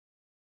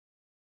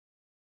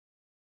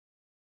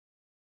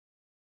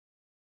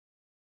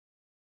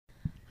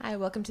Hi,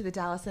 welcome to the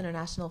Dallas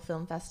International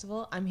Film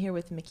Festival. I'm here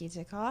with Micki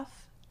Dickoff,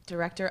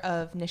 director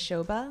of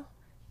Neshoba.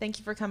 Thank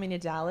you for coming to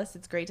Dallas.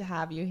 It's great to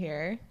have you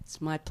here.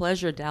 It's my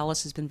pleasure.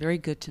 Dallas has been very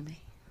good to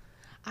me.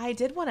 I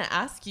did want to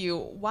ask you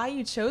why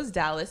you chose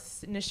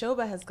Dallas.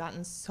 Neshoba has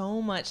gotten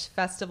so much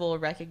festival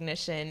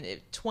recognition.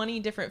 20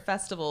 different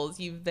festivals.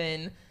 You've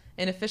been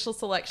an official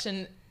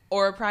selection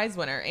or a prize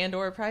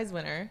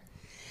winner.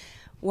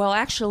 Well,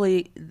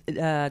 actually,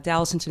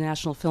 Dallas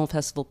International Film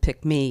Festival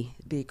picked me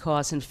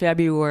because in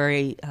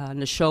February,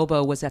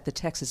 Neshoba was at the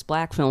Texas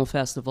Black Film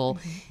Festival,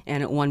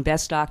 and it won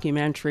Best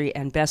Documentary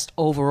and Best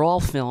Overall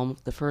Film,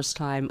 the first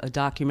time a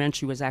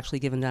documentary was actually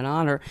given that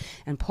honor.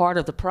 And part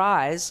of the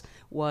prize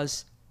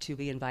was to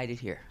be invited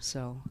here.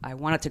 So I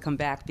wanted to come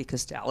back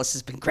because Dallas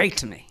has been great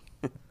to me.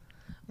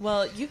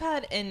 Well, you've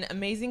had an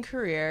amazing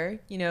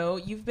career. You know,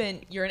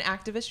 you're an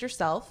activist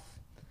yourself,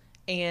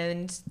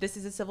 and this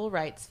is a civil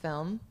rights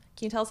film.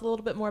 Can you tell us a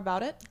little bit more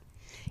about it?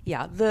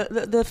 Yeah,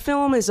 the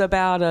film is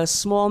about a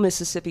small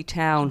Mississippi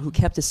town who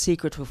kept a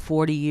secret for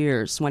 40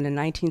 years when in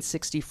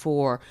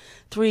 1964,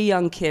 three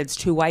young kids,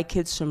 two white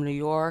kids from New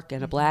York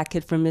and a black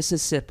kid from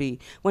Mississippi,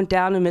 went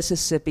down to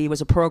Mississippi. It was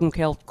a program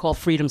called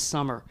Freedom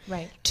Summer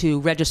to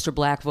register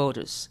black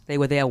voters. They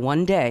were there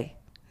one day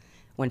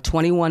when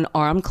 21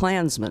 armed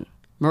Klansmen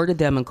murdered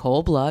them in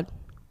cold blood,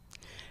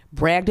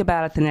 bragged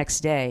about it the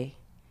next day,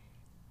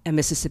 and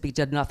Mississippi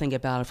did nothing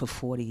about it for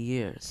 40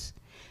 years.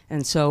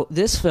 And so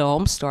this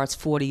film starts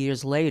 40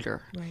 years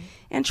later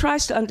and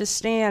tries to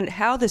understand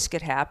how this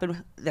could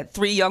happen, that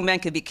three young men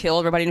could be killed,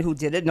 everybody knew who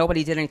did it,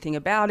 nobody did anything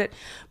about it,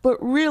 but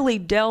really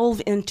delve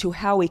into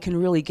how we can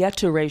really get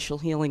to racial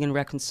healing and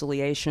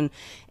reconciliation.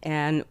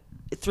 And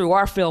through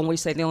our film, we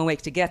say the only way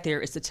to get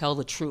there is to tell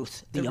the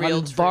truth, the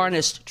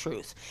unvarnished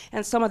truth.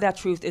 And some of that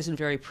truth isn't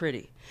very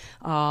pretty.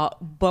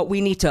 But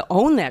we need to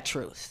own that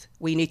truth.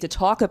 We need to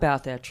talk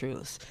about that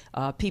truth.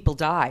 People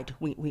died.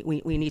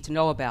 We need to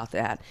know about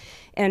that.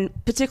 And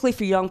particularly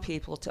for young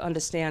people to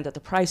understand that the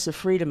price of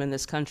freedom in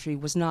this country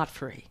was not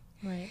free.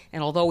 Right.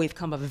 And although we've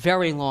come a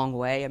very long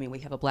way, I mean, we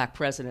have a black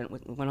president.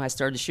 When I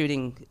started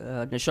shooting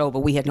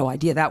Neshoba, we had no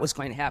idea that was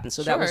going to happen.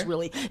 So that was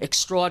really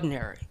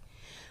extraordinary.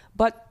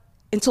 But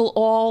until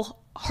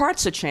all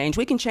hearts are changed,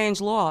 we can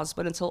change laws,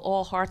 but until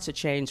all hearts are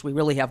changed, we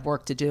really have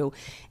work to do.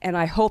 And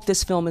I hope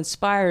this film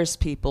inspires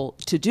people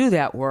to do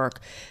that work,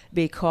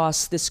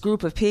 because this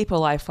group of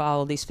people I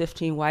follow, these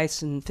 15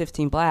 whites and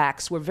 15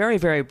 blacks, were very,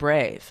 very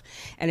brave.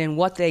 And in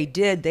what they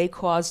did, they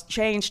caused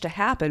change to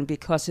happen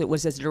because it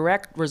was a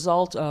direct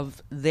result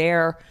of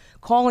their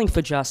calling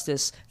for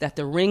justice that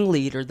the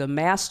ringleader, the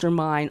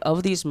mastermind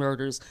of these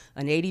murders,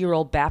 an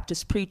 80-year-old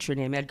Baptist preacher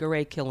named Edgar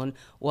A. Killen,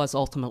 was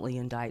ultimately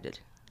indicted.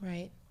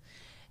 Right.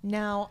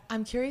 Now,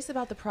 I'm curious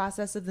about the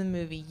process of the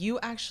movie. You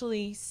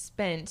actually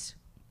spent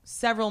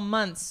several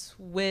months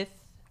with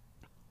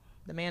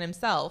the man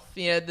himself,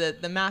 you know,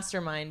 the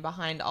mastermind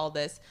behind all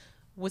this.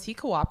 Was he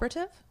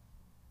cooperative?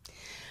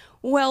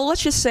 Well,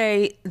 let's just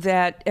say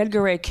that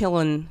Edgar A.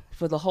 Killen,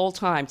 for the whole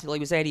time till he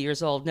was 80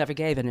 years old, never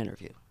gave an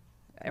interview.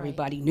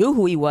 Everybody knew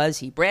who he was.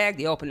 He bragged.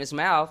 He opened his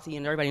mouth.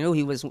 And everybody knew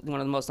he was one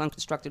of the most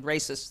unconstructed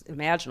racists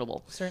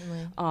imaginable.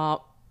 Certainly.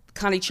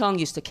 Connie Chung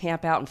used to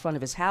camp out in front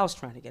of his house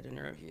trying to get an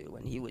interview,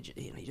 and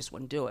he just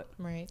wouldn't do it.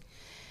 Right.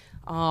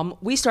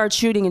 We started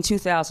shooting in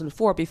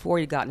 2004 before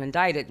he'd gotten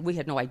indicted. We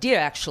had no idea,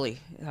 actually,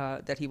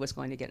 that he was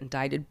going to get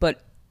indicted.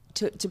 But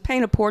to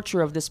paint a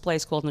portrait of this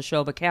place called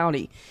Neshoba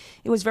County,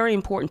 it was very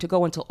important to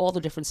go into all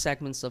the different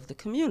segments of the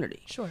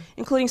community,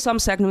 including some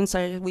segments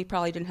we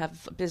probably didn't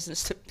have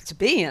business to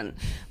be in.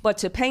 But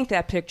to paint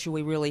that picture,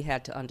 we really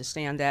had to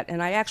understand that.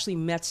 And I actually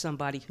met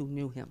somebody who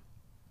knew him.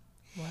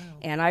 Wow.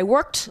 And I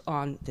worked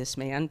on this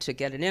man to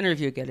get an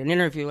interview,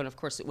 and of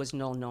course it was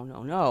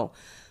no,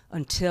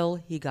 until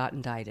he got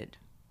indicted.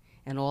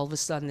 And all of a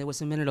sudden there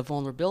was a minute of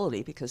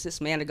vulnerability because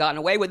this man had gotten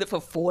away with it for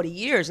 40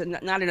 years, and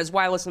not in his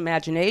wildest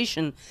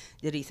imagination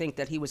did he think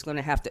that he was going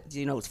to have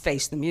to,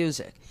 face the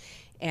music.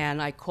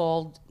 And I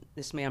called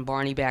this man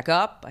Barney back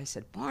up. I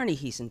said, Barney,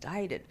 he's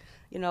indicted.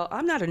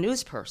 I'm not a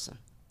news person.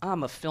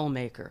 I'm a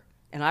filmmaker,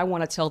 and I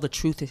want to tell the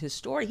truth of his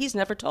story. He's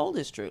never told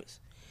his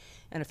truth.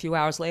 And a few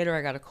hours later,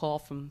 I got a call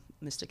from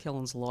Mr.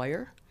 Killen's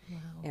lawyer. Wow.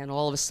 And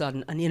all of a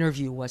sudden, an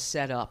interview was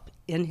set up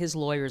in his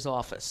lawyer's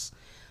office.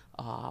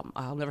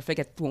 I'll never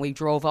forget when we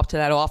drove up to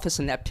that office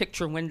in that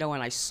picture window,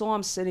 and I saw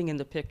him sitting in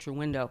the picture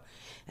window,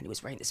 and he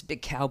was wearing this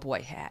big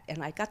cowboy hat.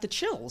 And I got the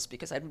chills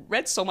because I'd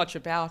read so much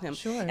about him.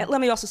 Sure. And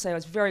let me also say I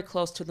was very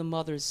close to the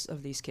mothers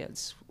of these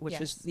kids, which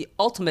was the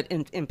ultimate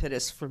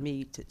impetus for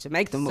me to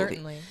make the movie.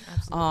 Certainly,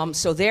 absolutely.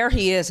 So there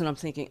he is, and I'm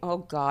thinking, oh,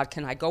 God,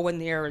 can I go in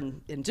there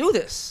and do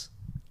this?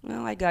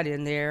 Well, I got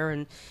in there,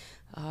 and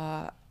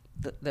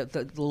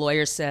the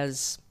lawyer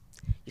says,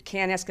 you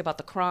can't ask about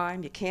the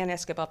crime, you can't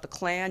ask about the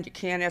Klan, you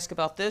can't ask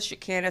about this, you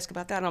can't ask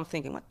about that. And I'm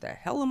thinking, what the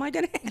hell am I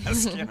going to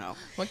ask,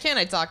 What can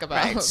I talk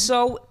about? Right.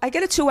 So I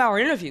get a 2-hour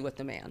interview with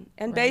the man,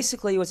 and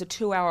basically it was a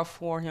 2-hour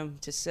for him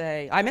to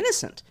say, I'm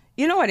innocent.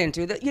 I didn't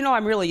do that.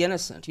 I'm really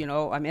innocent.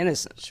 I'm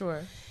innocent.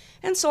 Sure.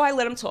 And so I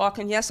let him talk,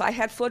 and yes, I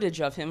had footage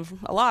of him,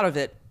 a lot of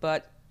it,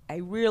 but I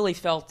really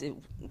felt it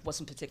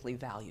wasn't particularly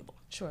valuable.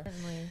 Sure.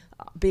 Certainly.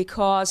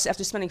 Because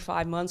after spending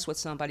 5 months with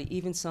somebody,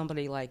 even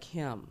somebody like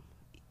him,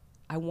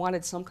 I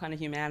wanted some kind of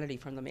humanity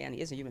from the man.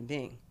 He is a human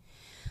being.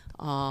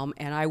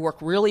 And I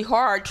worked really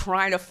hard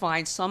trying to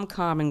find some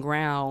common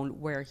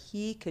ground where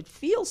he could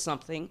feel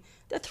something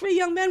that 3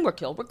 young men were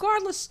killed,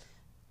 regardless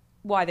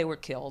why they were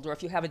killed or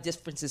if you have a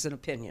differences in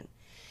opinion.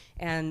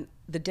 And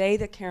the day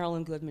that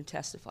Carolyn Goodman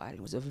testified,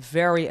 it was a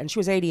very, and she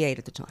was 88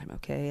 at the time,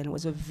 okay, and it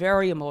was a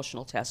very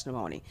emotional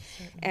testimony.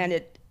 And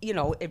it, you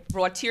know, it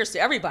brought tears to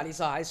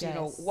everybody's eyes, you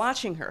know,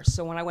 watching her.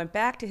 So when I went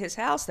back to his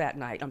house that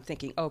night, I'm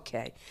thinking,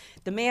 okay,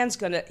 the man's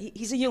gonna,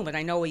 he's a human,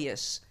 I know he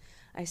is.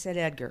 I said,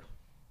 Edgar,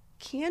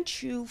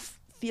 can't you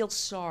feel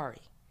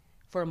sorry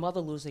for a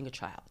mother losing a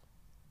child?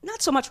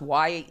 Not so much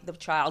why the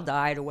child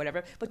died or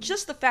whatever, but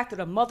just the fact that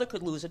a mother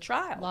could lose a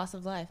child. Loss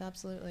of life,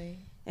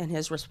 absolutely. And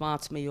his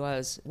response to me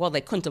was, well, they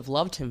couldn't have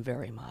loved him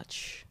very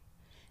much.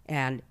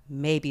 And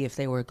maybe if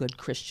they were a good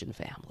Christian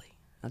family.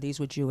 Now, these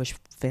were Jewish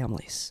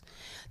families.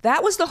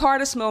 That was the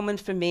hardest moment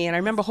for me, and I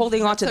remember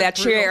holding on to that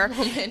chair,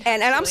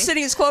 and I'm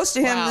sitting as close to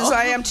him as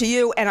I am to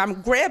you, and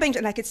I'm grabbing,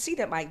 and I could see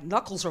that my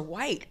knuckles are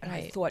white. And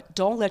I thought,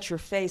 don't let your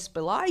face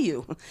belie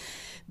you,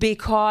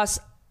 because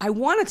I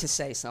wanted to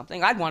say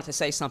something. I'd wanted to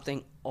say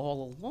something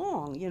all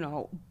along, you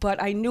know,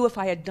 but I knew if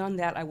I had done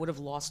that, I would have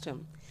lost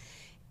him.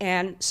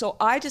 And so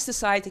I just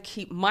decided to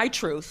keep my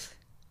truth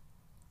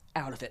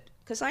out of it,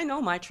 because I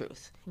know my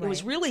truth. It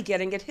was really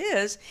getting at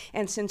his,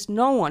 and since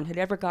no one had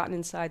ever gotten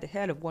inside the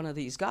head of one of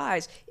these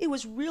guys, it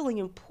was really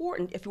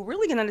important. If you're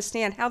really going to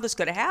understand how this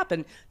could have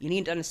happened, you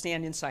need to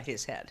understand inside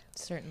his head.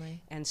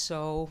 Certainly. And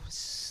so,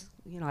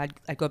 you know,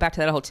 I'd go back to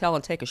that hotel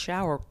and take a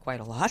shower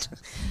quite a lot.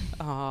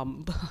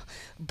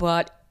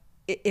 But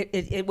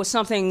it was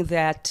something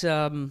that,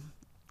 it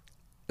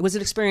was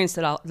an experience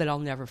that I'll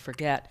never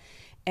forget.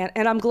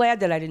 And I'm glad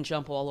that I didn't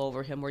jump all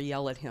over him or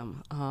yell at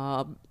him.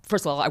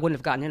 First of all, I wouldn't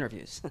have gotten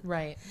interviews.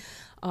 Right.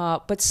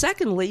 But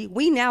secondly,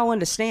 we now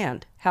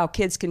understand how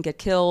kids can get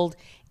killed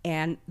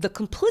and the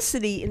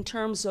complicity in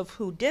terms of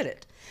who did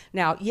it.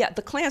 Now, yeah,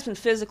 the Klansmen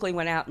physically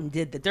went out and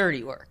did the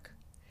dirty work.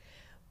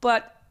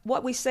 But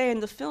what we say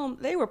in the film,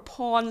 they were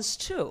pawns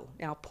too.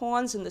 Now,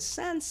 pawns in the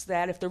sense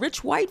that if the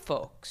rich white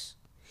folks,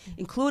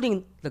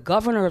 including the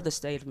governor of the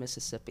state of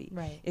Mississippi,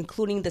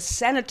 including the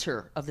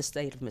senator of the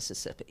state of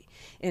Mississippi,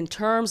 in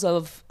terms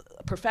of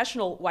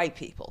professional white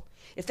people,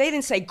 if they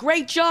didn't say,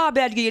 great job,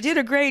 Edgar, you did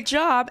a great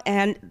job,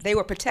 and they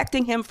were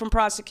protecting him from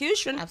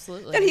prosecution,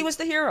 then he was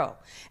the hero.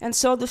 And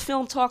so the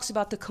film talks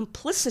about the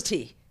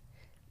complicity,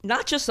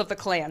 not just of the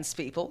Klans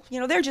people, you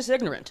know, they're just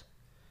ignorant.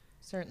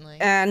 Certainly.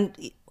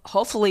 And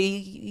hopefully,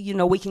 you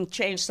know, we can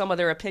change some of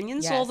their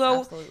opinions,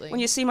 although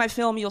when you see my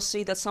film, you'll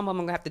see that some of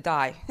them are going to have to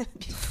die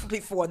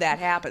before that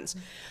happens.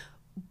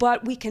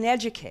 But we can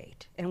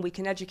educate, and we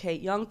can educate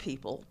young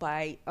people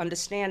by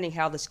understanding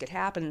how this could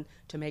happen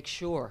to make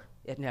sure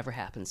it never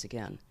happens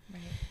again.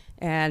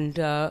 And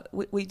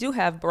we do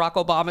have Barack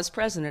Obama as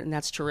president, and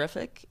that's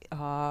terrific.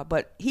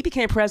 But he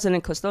became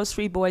president because those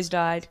 3 boys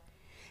died.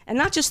 And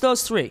not just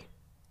those 3.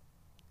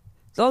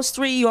 Those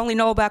 3 you only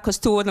know about because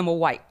 2 of them were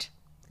white.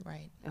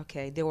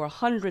 Okay, there were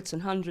hundreds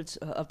and hundreds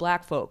of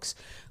black folks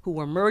who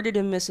were murdered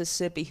in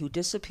Mississippi, who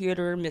disappeared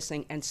or are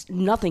missing, and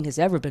nothing has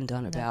ever been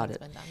done about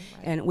it.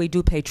 And we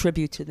do pay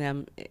tribute to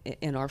them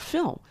in our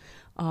film.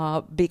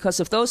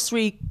 Because if those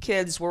 3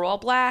 kids were all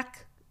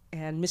black,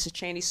 and Mrs.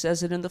 Cheney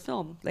says it in the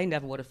film, they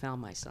never would have found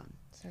my son.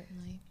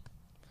 Certainly.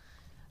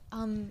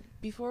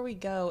 Before we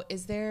go,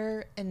 is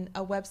there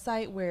a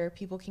website where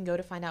people can go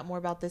to find out more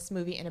about this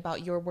movie and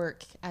about your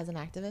work as an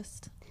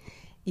activist?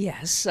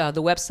 Yes,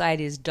 the website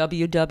is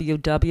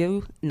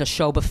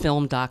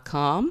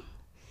www.neshobafilm.com.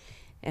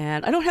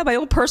 And I don't have my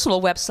own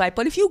personal website,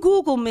 but if you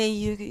Google me,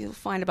 you'll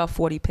find about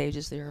 40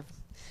 pages there.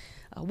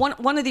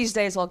 One of these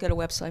days, I'll get a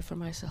website for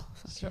myself.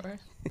 Sure.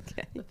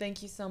 Okay. Well,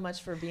 thank you so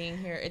much for being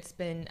here. It's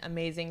been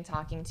amazing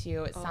talking to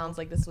you. It sounds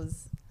like this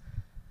was,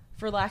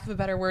 for lack of a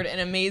better word, an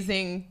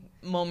amazing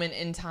moment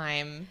in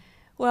time.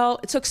 Well,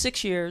 it took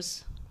 6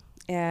 years.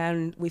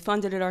 And we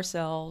funded it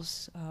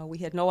ourselves. We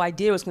had no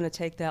idea it was going to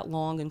take that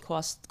long and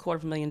cost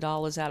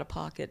 $250,000 out of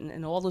pocket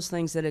and all those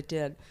things that it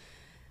did.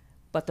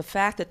 But the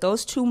fact that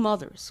those 2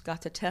 mothers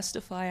got to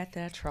testify at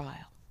that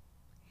trial,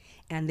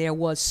 and there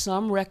was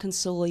some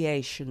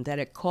reconciliation, that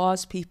it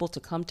caused people to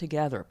come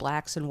together,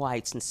 blacks and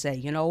whites, and say,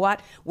 you know what,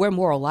 we're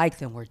more alike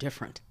than we're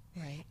different.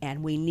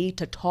 And we need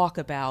to talk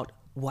about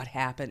what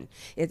happened.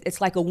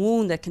 It's like a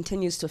wound that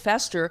continues to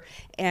fester,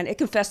 and it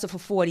can fester for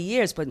 40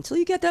 years, but until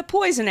you get that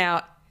poison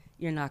out,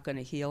 you're not going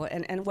to heal.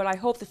 And what I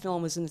hope the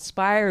film is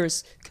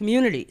inspires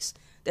communities,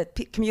 that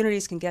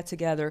communities can get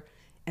together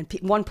and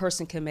one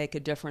person can make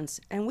a difference.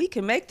 And we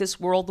can make this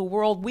world the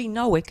world we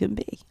know it can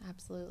be.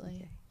 Absolutely.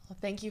 Okay. Well,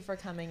 thank you for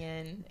coming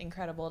in.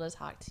 Incredible to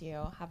talk to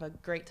you. Have a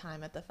great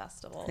time at the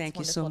festival. Thank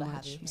you so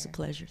much. It was a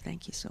pleasure.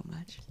 Thank you so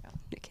much.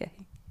 Okay.